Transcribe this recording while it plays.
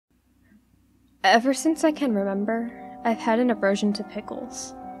Ever since I can remember, I've had an aversion to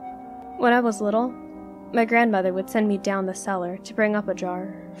pickles. When I was little, my grandmother would send me down the cellar to bring up a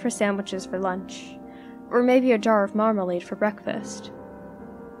jar for sandwiches for lunch, or maybe a jar of marmalade for breakfast.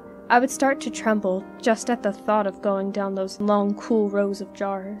 I would start to tremble just at the thought of going down those long, cool rows of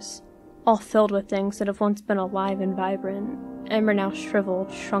jars, all filled with things that have once been alive and vibrant, and were now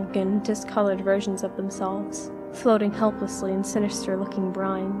shriveled, shrunken, discolored versions of themselves, floating helplessly in sinister-looking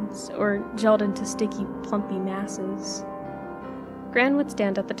brines, or gelled into sticky, plumpy masses. Gran would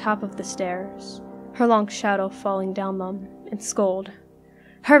stand at the top of the stairs, her long shadow falling down them, and scold,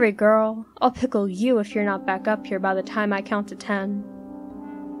 "Hurry, girl! I'll pickle you if you're not back up here by the time I count to 10.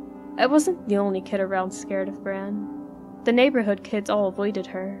 I wasn't the only kid around scared of Gran. The neighborhood kids all avoided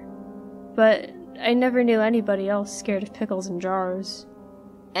her, but I never knew anybody else scared of pickles in jars.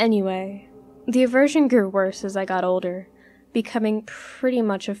 Anyway, the aversion grew worse as I got older, becoming pretty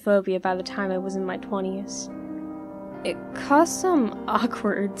much a phobia by the time I was in my 20s. It caused some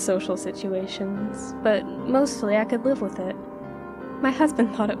awkward social situations, but mostly I could live with it. My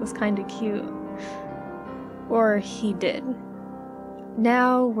husband thought it was kinda cute. Or he did.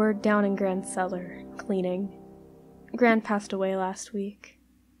 Now we're down in Gran's cellar, cleaning. Gran passed away last week.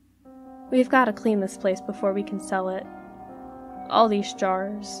 We've got to clean this place before we can sell it. All these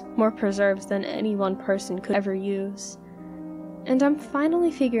jars, more preserves than any one person could ever use. And I'm finally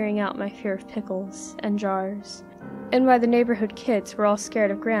figuring out my fear of pickles and jars, and why the neighborhood kids were all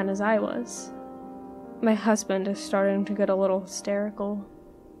scared of Gran as I was. My husband is starting to get a little hysterical.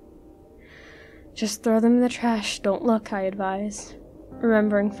 Just throw them in the trash, don't look, I advise,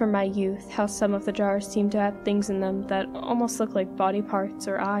 remembering from my youth how some of the jars seem to have things in them that almost look like body parts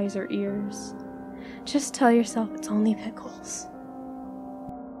or eyes or ears. Just tell yourself it's only pickles.